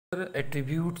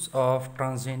Attributes of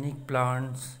transgenic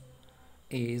plants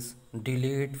is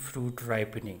delayed fruit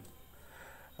ripening.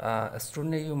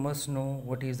 Student, you must know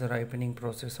what is the ripening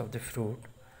process of the fruit.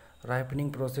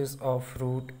 Ripening process of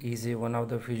fruit is one of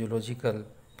the physiological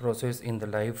process in the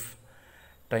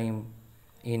lifetime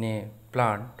in a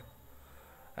plant,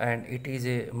 and it is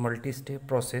a multi-step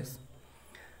process.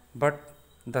 But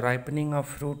the ripening of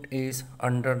fruit is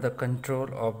under the control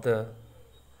of the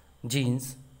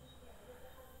genes,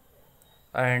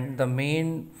 and the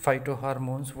main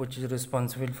phytohormones which is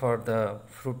responsible for the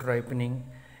fruit ripening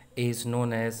is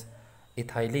known as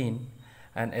ethylene,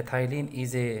 and ethylene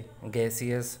is a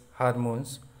gaseous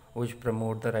hormones which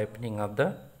promote the ripening of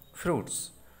the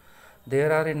fruits.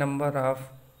 There are a number of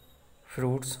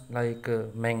fruits like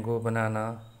mango,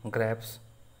 banana, grapes,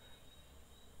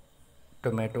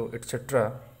 tomato,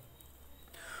 etc.,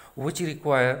 which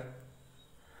require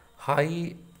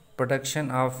high production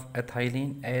of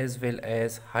ethylene as well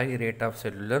as high rate of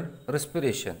cellular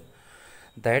respiration.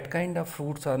 That kind of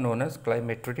fruits are known as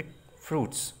climateric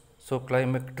fruits. So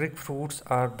climateric fruits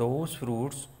are those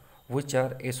fruits which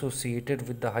are associated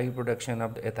with the high production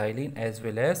of the ethylene as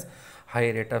well as high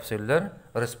rate of cellular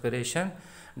respiration.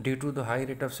 Due to the high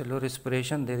rate of cellular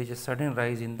respiration, there is a sudden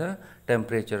rise in the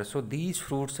temperature. So these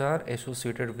fruits are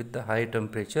associated with the high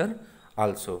temperature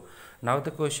also. Now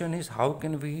the question is, how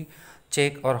can we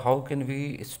check or how can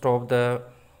we stop the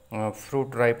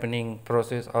fruit ripening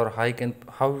process, or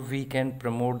how we can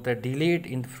promote the delayed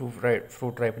in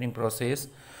fruit ripening process?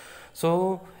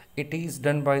 So it is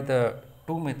done by the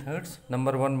two methods.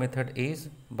 Number one method is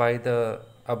by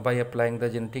applying the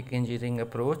genetic engineering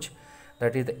approach,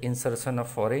 that is the insertion of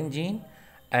foreign gene,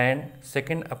 and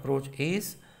second approach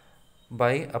is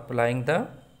by applying the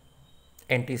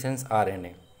antisense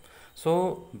RNA.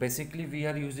 So basically we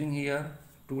are using here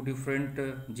two different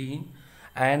genes,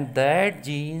 and that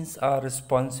genes are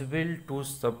responsible to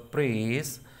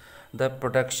suppress the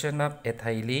production of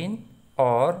ethylene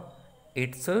or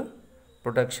its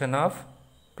production of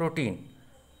protein.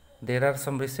 There are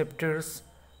some receptors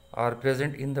are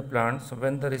present in the plant. So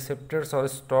when the receptors are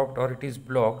stopped or it is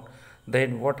blocked,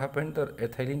 then what happens, the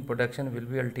ethylene production will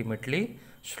be ultimately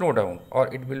slow down or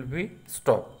it will be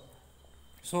stopped.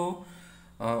 So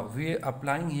we are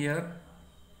applying here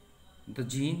the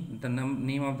gene. The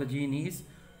name of the gene is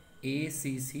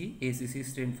ACC. ACC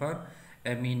stands for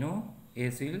amino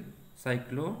acyl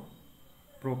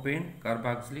cyclopropane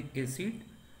carboxylic acid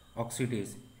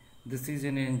oxidase. This is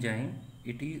an enzyme.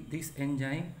 It is this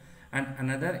enzyme, and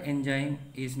another enzyme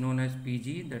is known as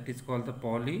PG, that is called the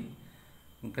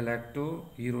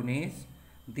polygalacturonase.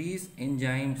 These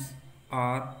enzymes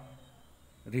are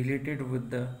related with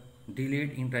the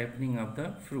delayed in ripening of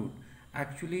the fruit.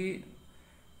 Actually,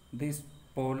 this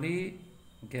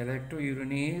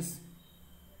polygalacturonase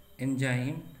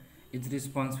enzyme is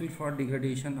responsible for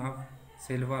degradation of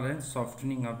cell wall and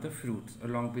softening of the fruits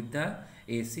along with the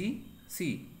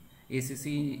ACC. ACC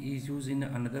is used in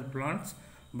another plants,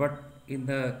 but in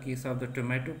the case of the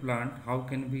tomato plant, how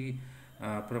can we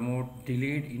promote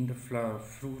delayed in the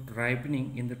fruit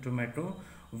ripening in the tomato?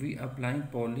 We applying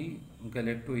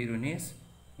polygalacturonase,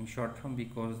 in short form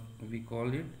because we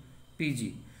call it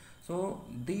PG. So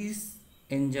this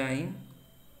enzyme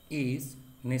is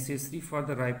necessary for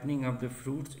the ripening of the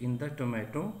fruits in the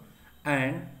tomato,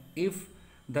 and if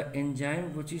the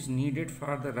enzyme which is needed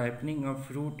for the ripening of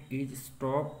fruit is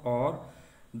stopped or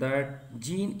that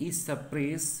gene is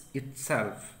suppressed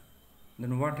itself,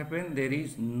 then what happens? There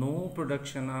is no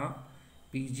production of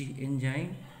PG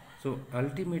enzyme. So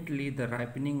ultimately the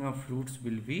ripening of fruits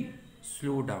will be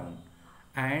slowed down,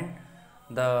 and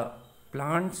the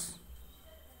plants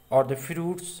or the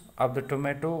fruits of the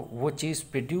tomato which is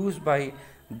produced by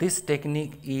this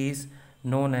technique is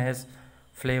known as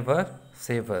flavor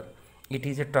saver. It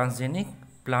is a transgenic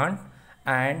plant,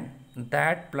 and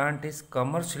that plant is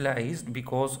commercialized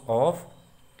because of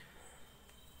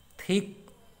thick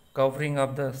covering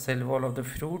of the cell wall of the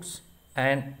fruits,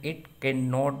 and it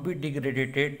cannot be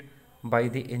degraded by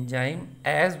the enzyme,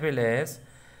 as well as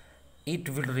it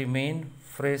will remain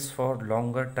fresh for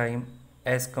longer time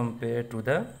as compared to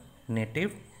the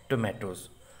native tomatoes.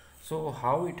 So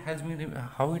how it has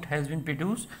been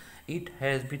produced? It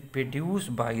has been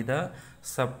produced by the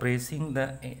suppressing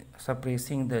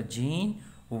the gene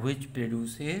which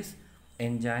produces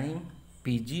enzyme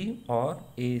PG or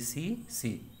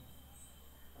ACC.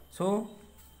 So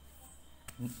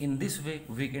in this way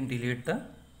we can delete the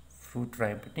fruit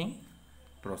ripening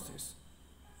process.